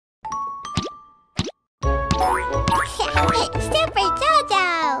Super Jojo!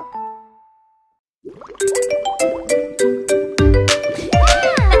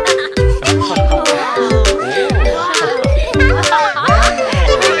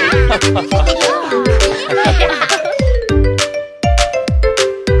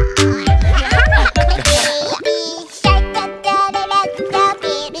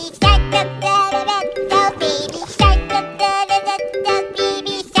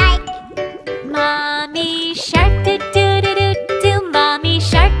 Mommy shark do do do do do. Mommy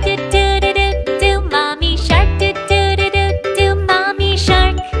shark do do do do do. Mommy shark do do do do do. Mommy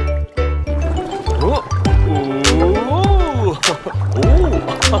shark.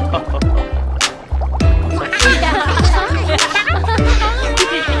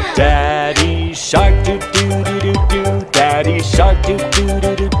 Daddy shark do do do do do. Daddy shark do do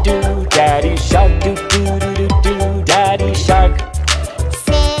do do do. Daddy shark do do do do do. Daddy shark.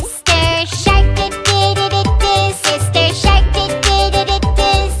 Sister shark do do do do do. Sister shark do do do do do.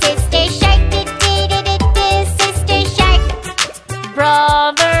 Sister shark do do do do do. Sister shark.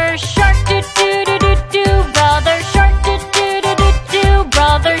 Brother shark do do do do do. Brother shark do do do do do.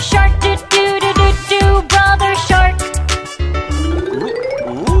 Brother shark do do do do do. Brother shark.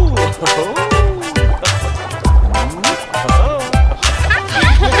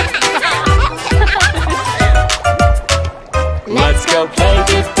 Let's go play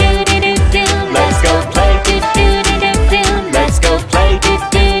do do do do do. Let's go play do do do do do. Let's go play do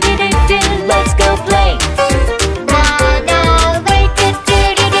do do do do. Let's go play. Run away do do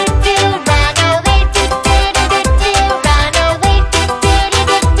do do do. Run away do do do do do. Run away do do do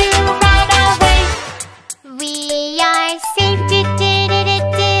do do. Run away. We are safe do do do do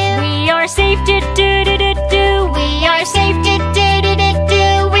do. We are safe do do do do do. We are safe do do do do do.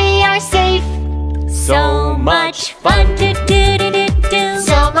 We are safe. So much fun do do do do do.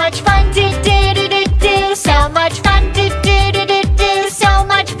 So much fun do do do do do. So much fun do do do do do. So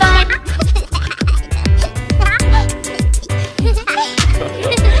much fun.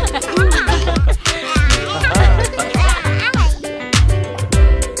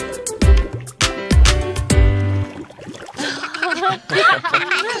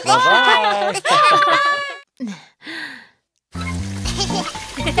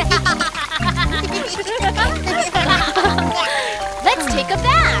 Let's take a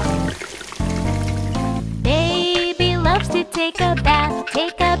bath. Baby loves to take a bath.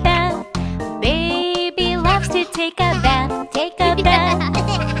 Take a bath. Baby loves to take a bath. Take a bath.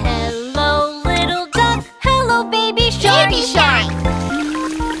 Hello, little duck. Hello, baby shark. Baby shark.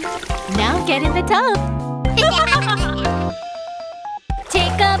 Now get in the tub.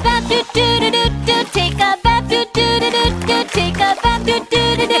 Take a bath, do do do do do. Take a bath, do do do do do. Take a bath, do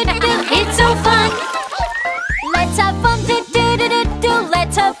do do do do. It's so fun. Let's have fun, do do do do do.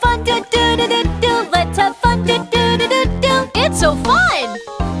 Let's have fun, do do do do do. Let's have fun, do do do do do. It's so fun.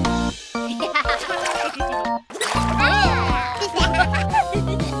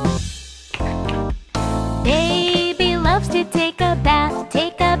 Baby loves to take a bath.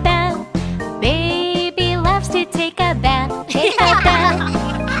 Take a bath. Baby loves to take a bath. Take a bath.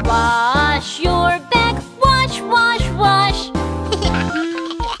 Wash your back. Wash, wash, wash.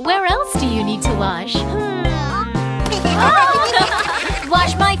 Where else do you need to wash?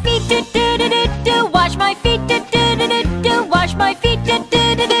 Wash my feet, do do do do do. Wash my feet, do do do do do. Wash my feet, do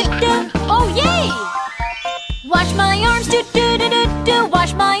do do do do. Oh yay! Wash my arms, do do do do do.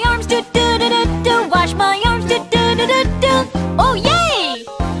 Wash my arms, do do do do do. Wash my arms, do do do do do. Oh yay!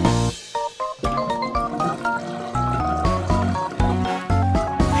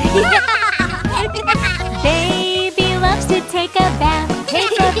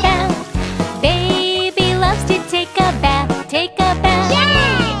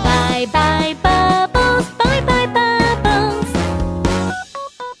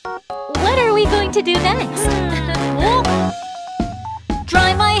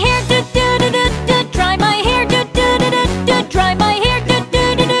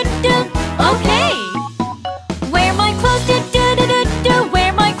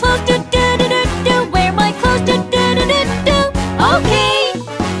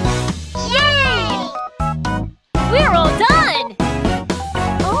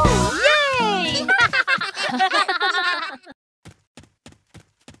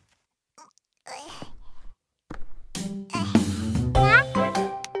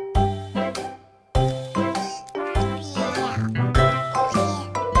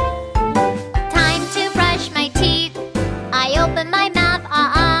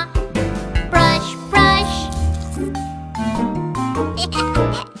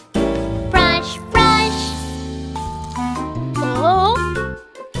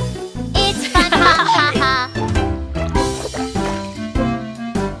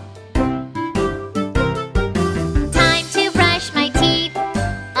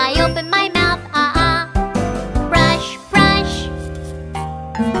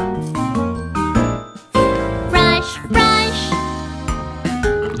 Brush, brush.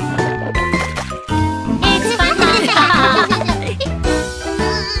 It's fun.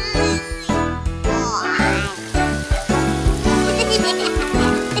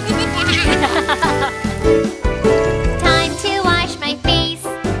 Time to wash my face.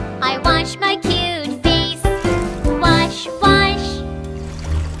 I wash my cute face. Wash, wash.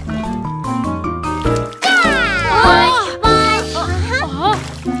 Wash, wash.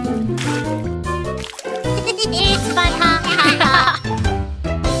 It's fun, ha ha ha.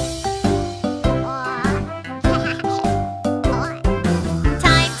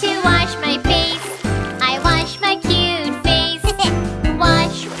 Time to wash my face. I wash my cute face.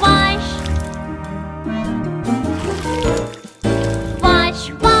 Wash, wash.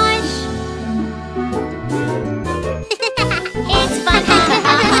 Wash, wash. It's fun, ha ha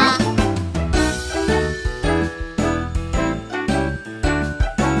ha.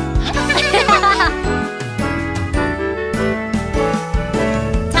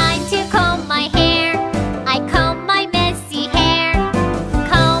 Time to comb my hair. I comb my messy hair.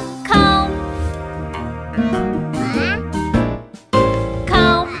 Comb, comb.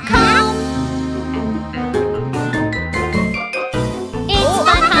 Comb, comb. It's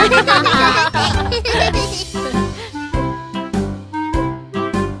fun, ha ha ha.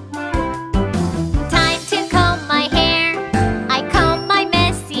 Time to comb my hair. I comb my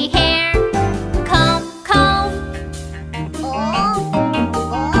messy hair. Comb, comb.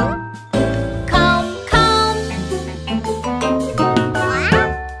 Comb, comb.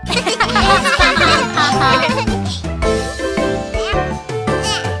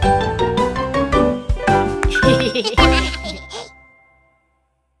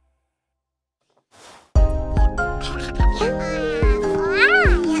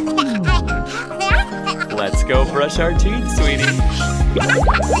 Let's go brush our teeth, sweetie.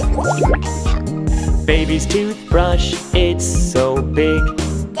 Baby's toothbrush, it's so big.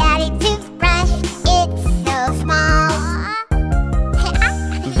 Daddy toothbrush, it's so small.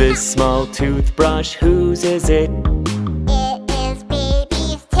 This small toothbrush, whose is it? It is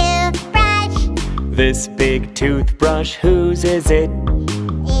baby's toothbrush. This big toothbrush, whose is it?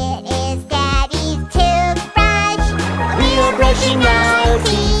 It is Daddy's toothbrush. We are brushing our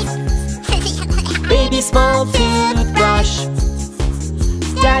teeth. Baby's small toothbrush,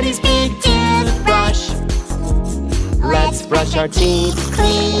 Daddy's big toothbrush. Let's brush our teeth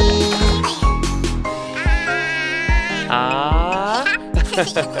clean. Ah.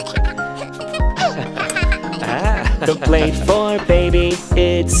 The plate for baby,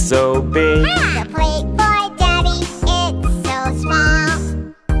 it's so big. The plate for Daddy, it's so small.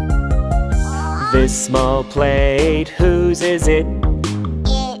 This small plate, whose is it?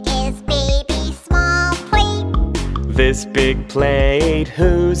 It is baby's small plate. This big plate,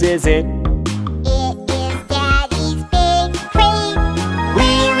 whose is it? It is Daddy's big plate.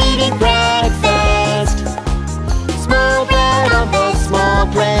 We're eating breakfast. Small bread on the small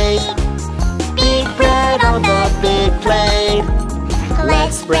plate. Big bread on the big plate.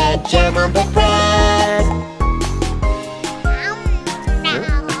 Let's spread jam on the bread.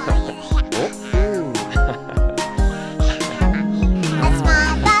 A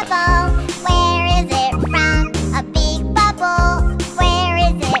small bubble, where is it from? A big bubble, where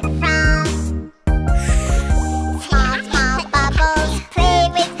is it from? Small, small bubbles, play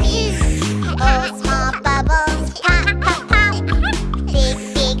with me. Oh, small bubbles, pop, pop, pop. Big,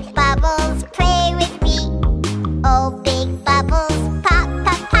 big bubbles, play with me. Oh, big bubbles, pop,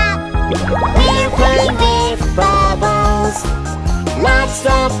 pop, pop. We're playing with bubbles. Lots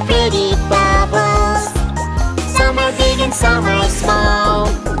of pretty bubbles. Some are big and some are small.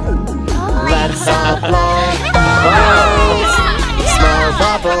 Let's all blow bubbles. Small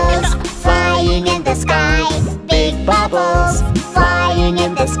bubbles flying in the sky. Big bubbles flying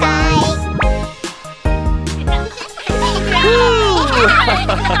in the sky.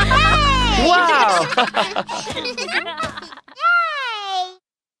 Wow!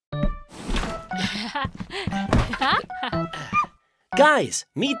 Guys,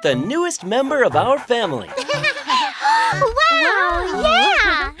 meet the newest member of our family. Wow,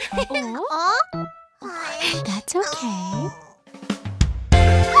 yeah! That's okay.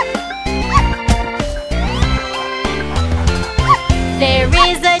 There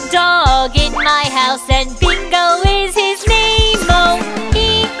is a dog in my house and Bingo is his name. Oh,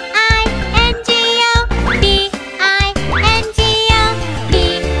 B-I-N-G-O, B-I-N-G-O,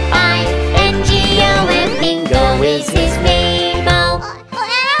 B-I-N-G-O, and Bingo is his name. Oh,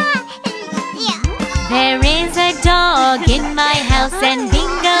 there is a dog in my house and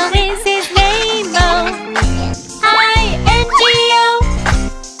Bingo is his name. Oh, I-N-G-O,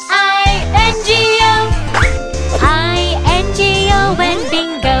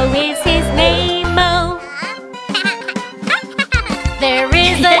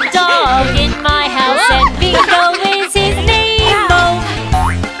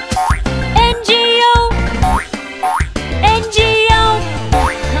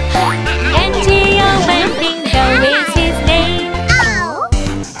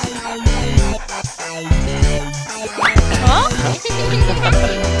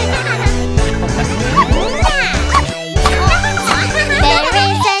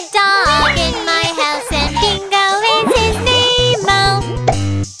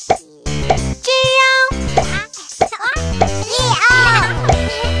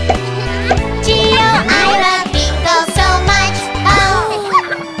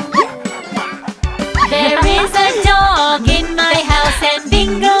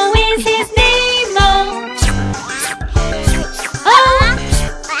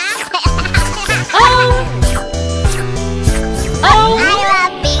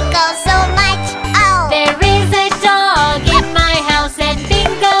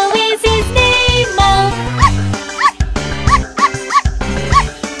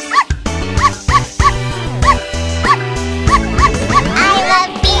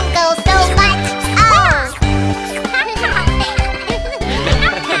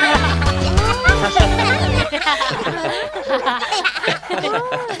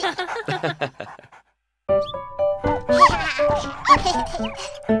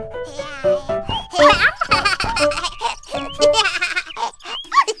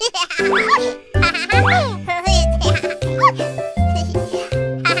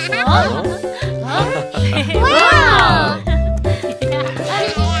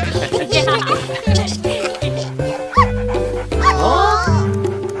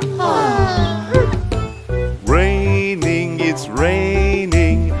 Raining, it's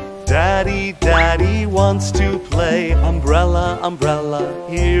raining. Daddy wants to play. Umbrella, umbrella,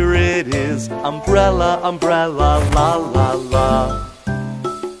 here it is. Umbrella, umbrella, la la la.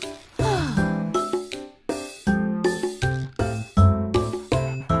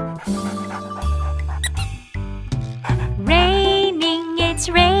 Raining, it's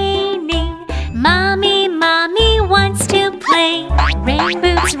raining. Mommy wants to play. Rain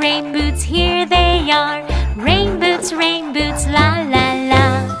boots, here they are. Rain boots, la la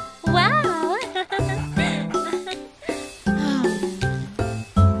la. Wow!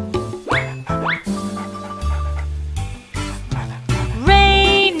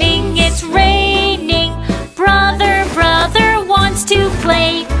 Raining, it's raining. Brother wants to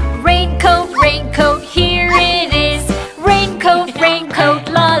play. Raincoat, here it is. Raincoat,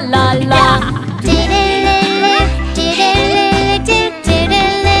 la la la.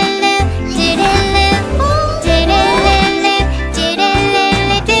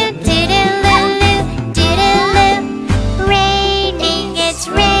 Raining, it's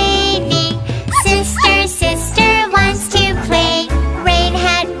raining. Sister wants to play. Rain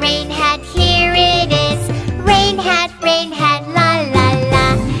hat, here it is. Rain hat, la la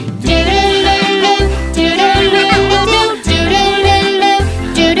la. Doodaloo, doodaloo, doodaloo,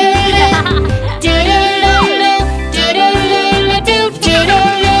 doodaloo, doodaloo, doodaloo,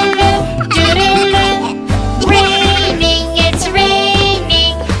 doodaloo, doodaloo. Raining, it's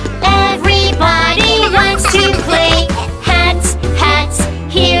raining. Everybody wants to play. Hats,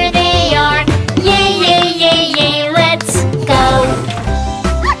 here they are. Yay, let's go.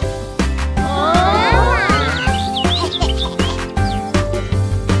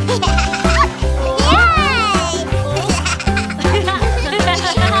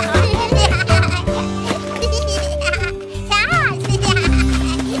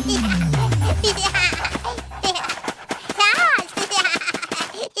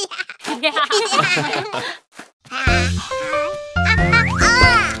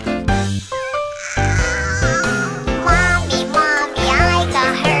 Mommy, I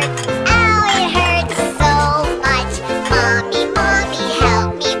got hurt. Ow, it hurts so much. Mommy,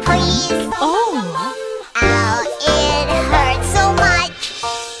 help me please. Oh! Ow, it hurts so much.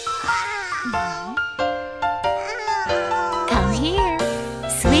 Come here.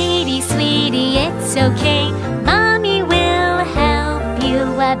 Sweetie, it's okay. Mommy will help you.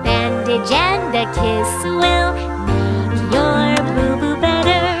 A bandage and a kiss will make your boo-boo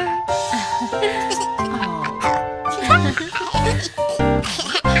better. Mommy,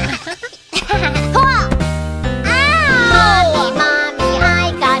 I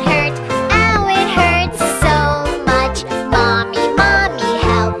got hurt. Ow, it hurts so much. Mommy,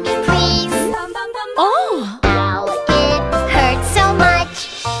 help me please. Oh! Ow, it hurts so much.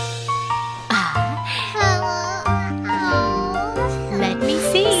 Let me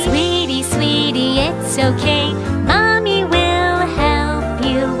see. Sweetie, it's okay. Mommy will help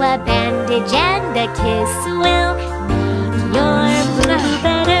you. A bandage and a kiss will make your boo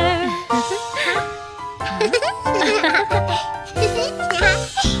better.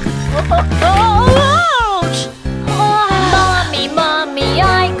 Ouch! Mommy,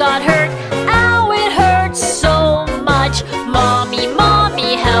 I got hurt. Ow, it hurts so much.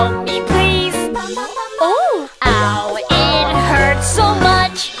 Mommy, help me please. Oh! Ow, it hurts so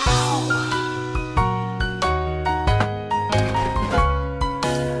much.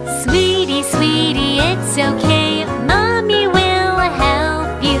 Sweetie, it's okay. Mommy will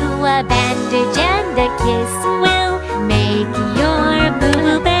help you. A bandage and a kiss will make your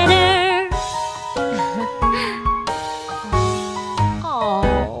boo better.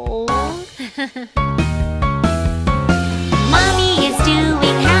 Oh. Mommy is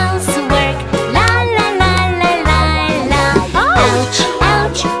doing housework. La la la la la la. Ouch!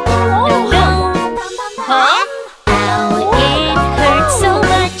 Oh no! Huh? Ow, it hurts so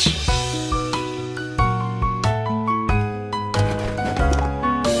much.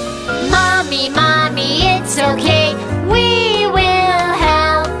 Mommy, it's okay.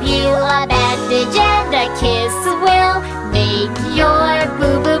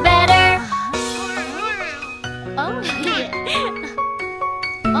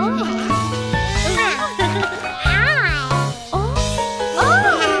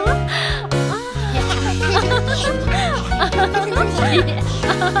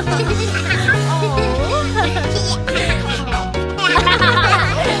 Wow!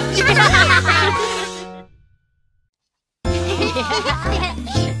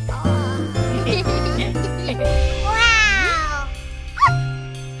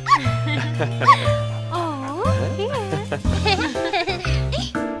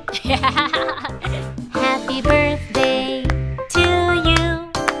 Happy birthday to you.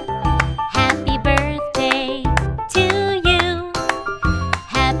 Happy birthday to you.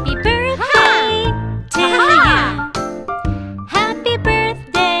 Happy birthday to you. Happy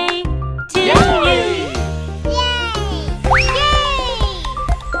birthday to you. Yay!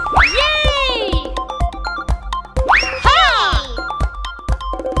 Yay!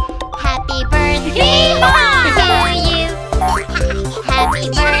 Happy birthday to you. Happy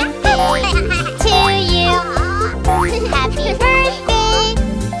birthday to you. Happy birthday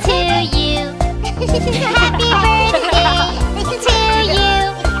to you. Happy birthday to you.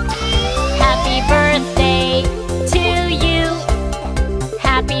 Happy birthday to you.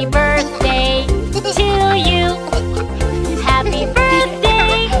 Happy birthday to you. Happy birthday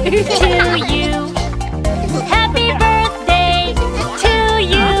to you. Happy birthday to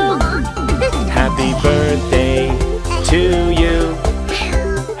you. Happy birthday to you.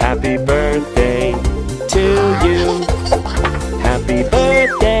 Happy birthday to you. Happy birthday to you. Happy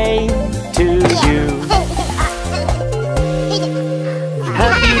birthday to you.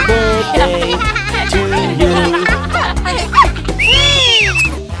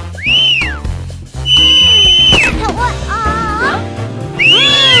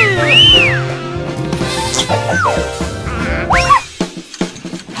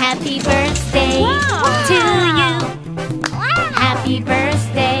 Happy birthday to you. Happy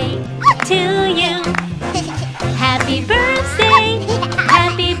birthday to you. Happy birthday.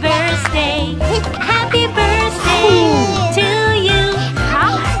 Happy birthday. Happy birthday to you.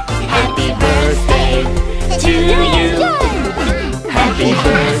 Happy birthday to you. Happy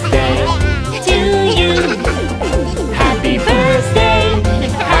birthday to you. Happy birthday.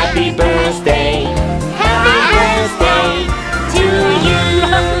 Happy birthday. Happy birthday to you.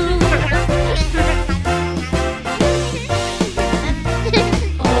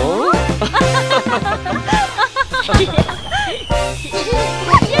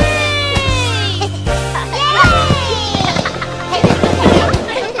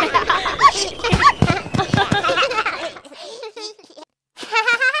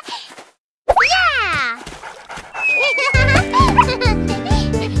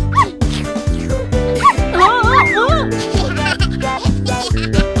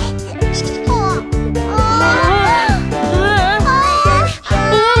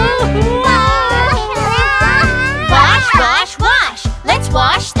 Wash, wash, wash. Let's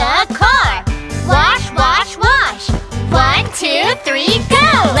wash the car. Wash, wash, wash. 1, 2, 3,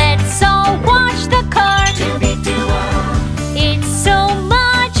 go. Let's all wash the car. It's so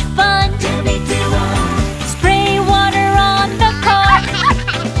much fun. Spray water on the car.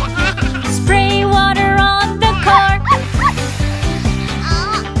 Spray water on the car.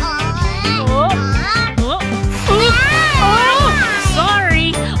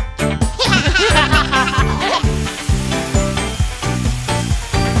 Sorry.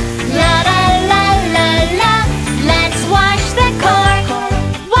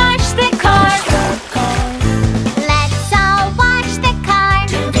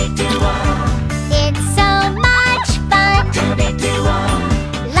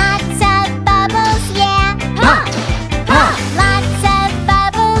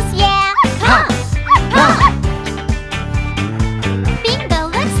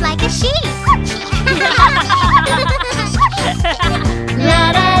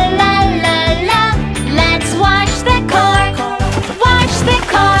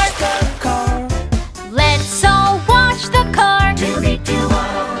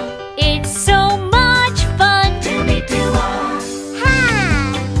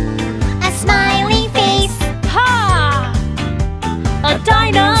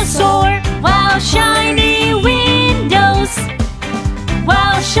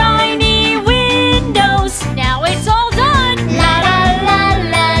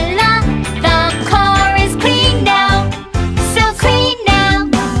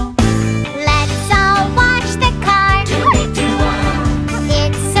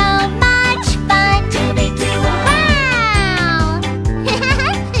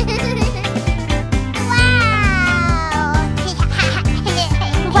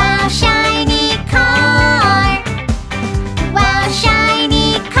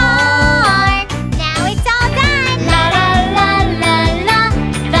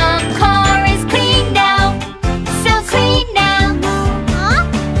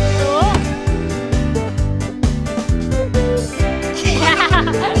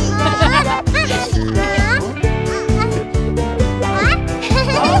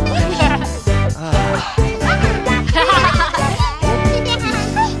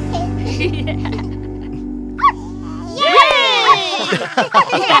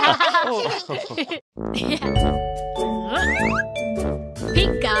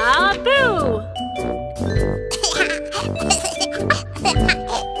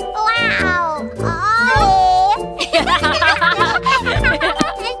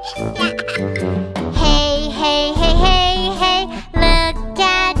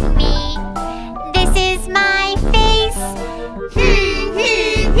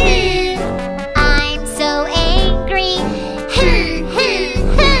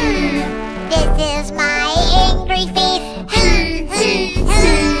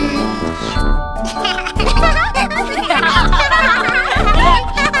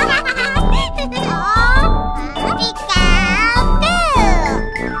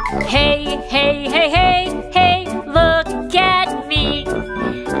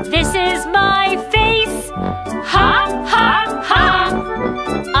 This is my face. Ha, ha, ha.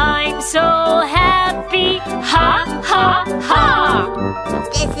 I'm so happy. Ha, ha, ha.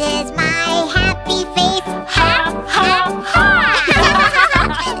 This is my happy face. Ha, ha, ha.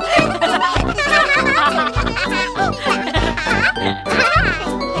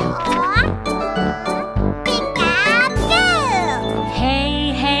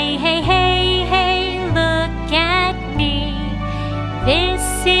 Hey, hey, hey, hey, hey, look at me. This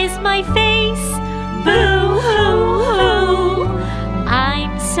is my face. Boo hoo hoo.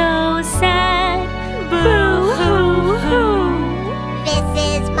 I'm so sad. Boo hoo hoo. This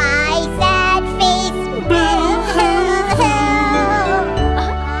is my sad face. Boo hoo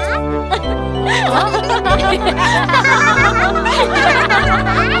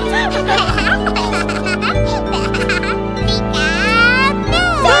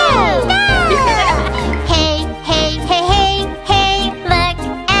Hey, hey, hey, hey, hey, look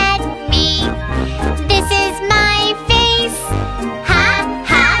at me. This is my face. Ha,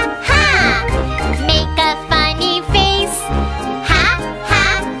 ha, ha. Make a funny face. Ha, ha,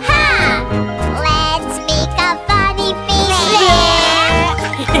 ha. Let's make a funny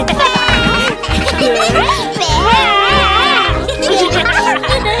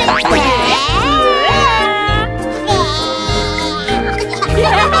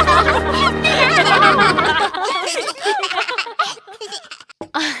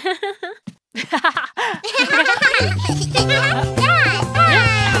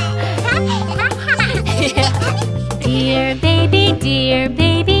Dear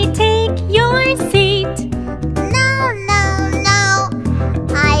baby, take your seat. No, no, no.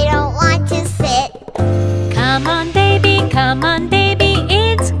 I don't want to sit. Come on, baby,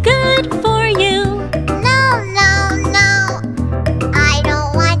 it's good for you. No, no, no. I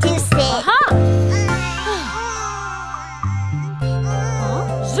don't want to sit.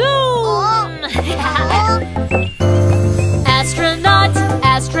 Zoom!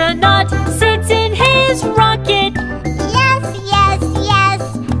 Astronaut sits in his rocket. Yes, yes, yes.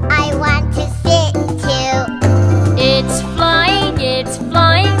 I want to sit too. It's flying,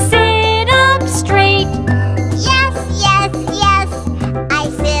 sit up straight. Yes, yes, yes. I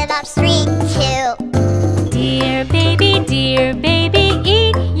sit up straight too. Dear baby,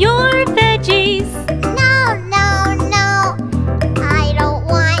 eat your veggies. No, no, no. I don't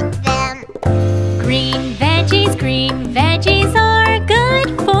want them. Green veggies are good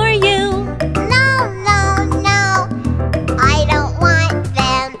for you. No, no, no. I don't want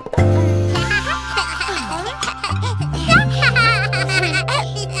them.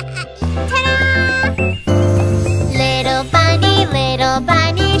 Little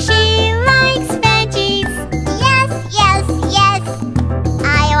bunny, she likes veggies. Yes, yes, yes. I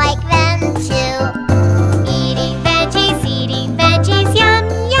like them too. Eating veggies, yum,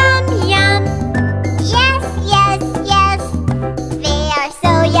 yum, yum. Yes, yes, yes. They are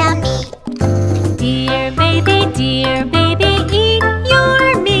so yummy. Dear baby, eat your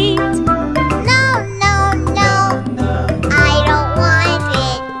meat. No, no, no. I don't want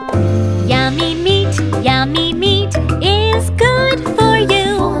it. Yummy meat is good for you.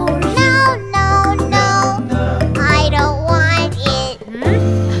 No, no, no. I don't want it.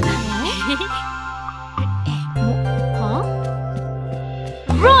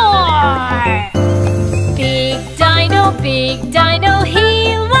 Roar! Big dino,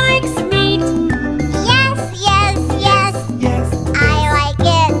 he likes meat. Yes, yes, yes. I like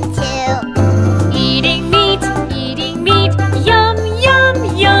it too. Eating meat, yum, yum,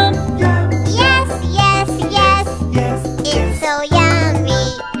 yum. Yes, yes, yes. It's so yummy.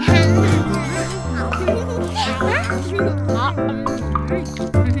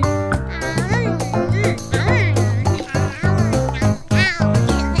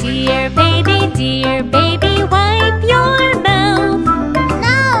 Dear baby, wipe your mouth.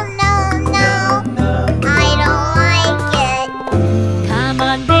 No, no, no. I don't like it. Come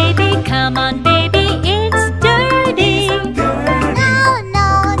on, baby, it's dirty. No, no,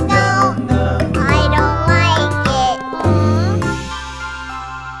 no. I don't like it.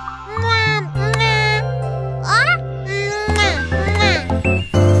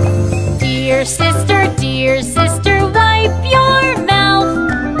 Dear sister, wipe your mouth.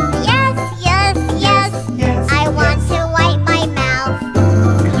 Yes, yes, yes. I want to wipe my mouth.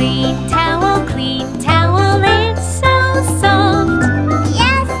 Clean towel, it's so soft.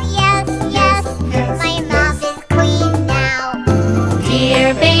 Yes, yes, yes. My mouth is clean now.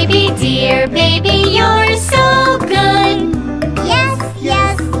 Dear baby, you're so good. Yes,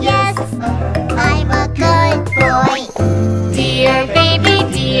 yes, yes. I'm a good boy. Dear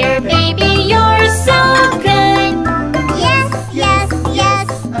baby, you're so good. Yes, yes, yes.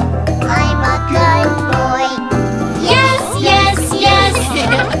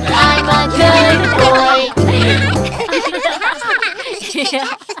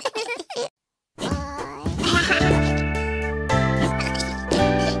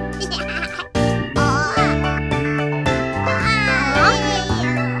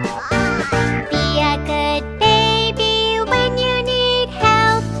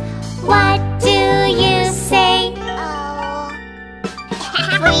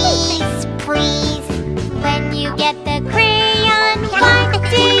 Freeze, freeze. When you get the crayon, what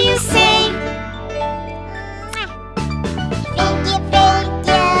do you say? Thank you, thank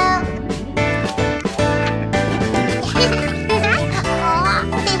you.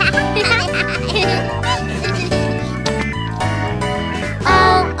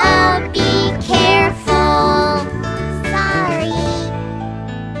 Oh, oh, be careful. Sorry.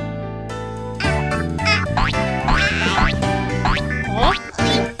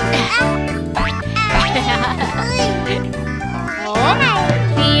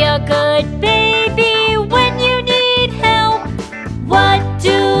 Be a good baby when you need help. What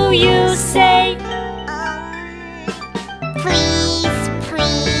do you say? Please,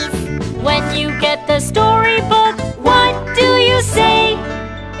 please. When you get the storybook, what do you say?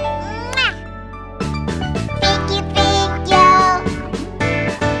 Thank you, thank you.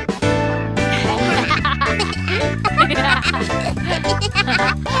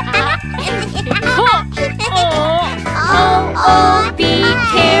 Oh, oh, be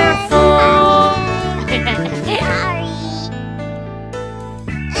careful. Sorry.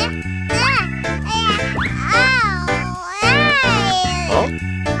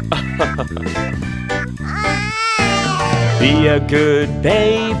 Be a good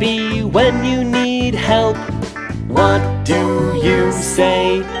baby when you need help. What do you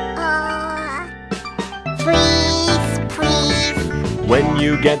say? Please, please. When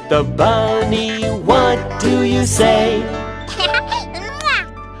you get the bunny, what do you say?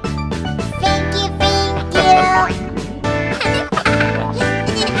 Thank you, thank you.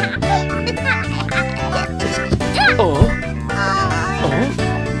 Oh,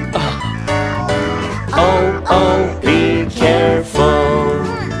 oh, oh, be careful.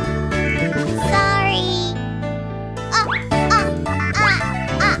 Sorry.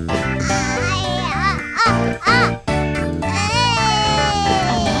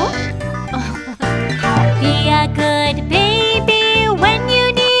 Be a good baby when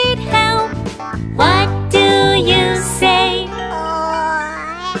you need help. What do you say?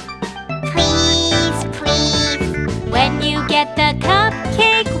 Please, please. When you get the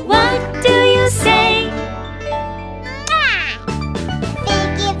cupcake, what do you say?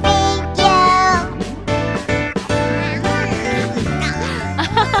 Thank you, thank you.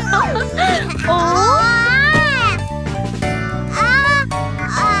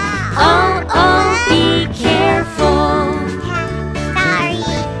 Oh, oh, be careful.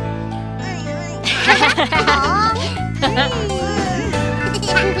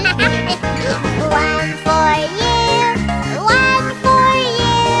 One for you, one for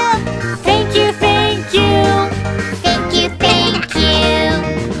you. Thank you, thank you. Thank you, thank you.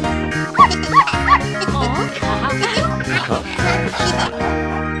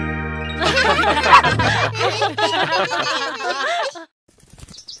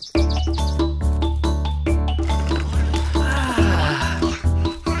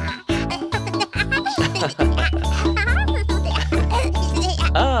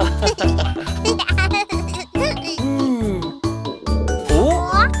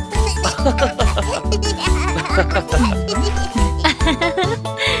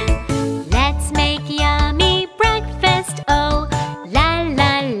 Let's make yummy breakfast. Oh, la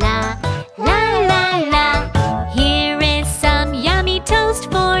la la, la la la. Here is some yummy toast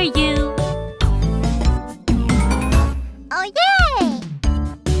for you. Oh, yay!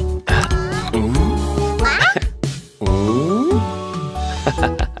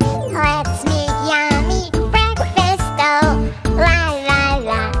 Let's make yummy breakfast. Oh, la la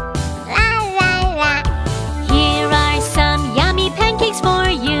la, la la la. Here are some yummy pancakes for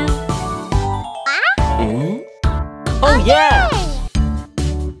you. Oh, yeah!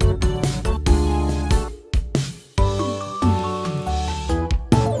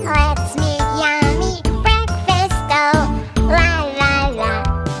 Let's make yummy breakfast. Oh, la la la,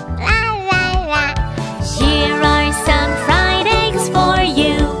 la la la. Here are some fried eggs for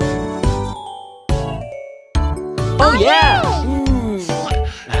you. Oh, yeah!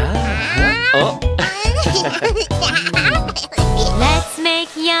 Oh. Let's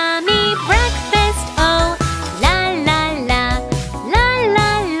make yummy breakfast. Oh, la la la, la la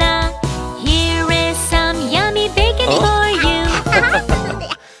la. Here is some yummy bacon for you.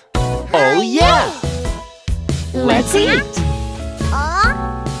 Oh, yeah! Let's eat!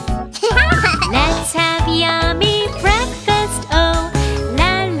 Let's have yummy breakfast. Oh,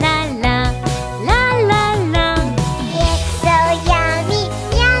 la la la, la la la. It's so yummy,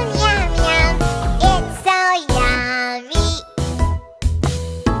 yum yum yum. It's so yummy.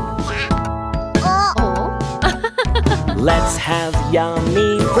 Oh, Let's have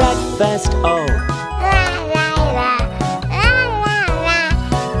yummy breakfast. Oh, la la la, la la la.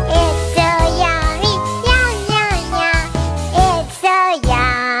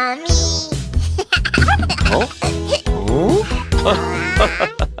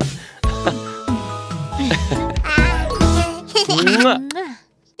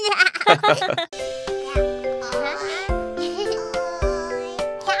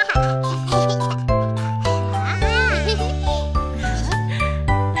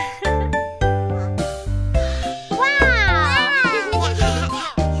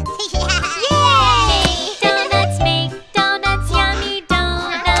 Make donuts, yummy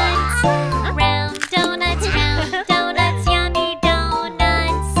donuts. Round donuts, yummy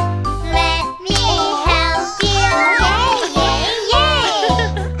donuts. Let me help you. Yay, yay, yay.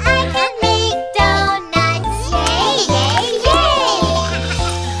 I can make donuts. Yay, yay,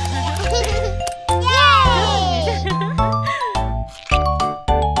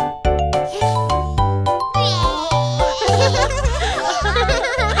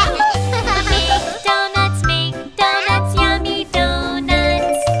 Make donuts, yummy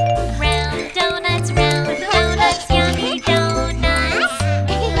donuts. Round donuts, yummy donuts.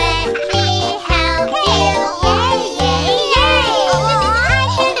 Let me help you. Yay, yay, yay. I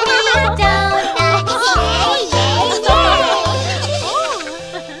can make donuts. Yay, yay, yay.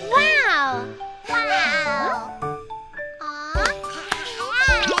 Wow.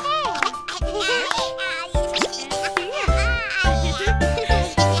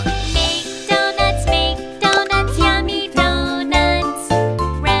 Make donuts, yummy donuts.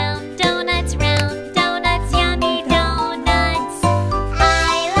 Round donuts, yummy donuts.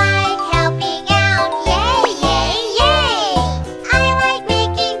 I like helping out. Yay, yay, yay. I like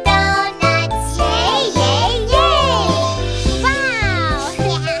making donuts. Yay, yay, yay. Wow.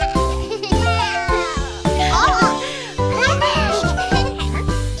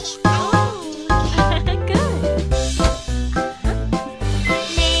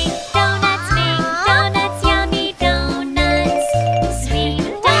 Make donuts, yummy donuts. Sweet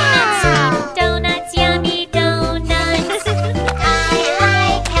donuts, yummy donuts. I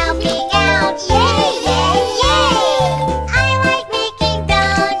like helping out. Yay, yay, yay. I like making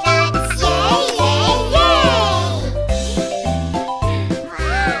donuts. Yay, yay, yay.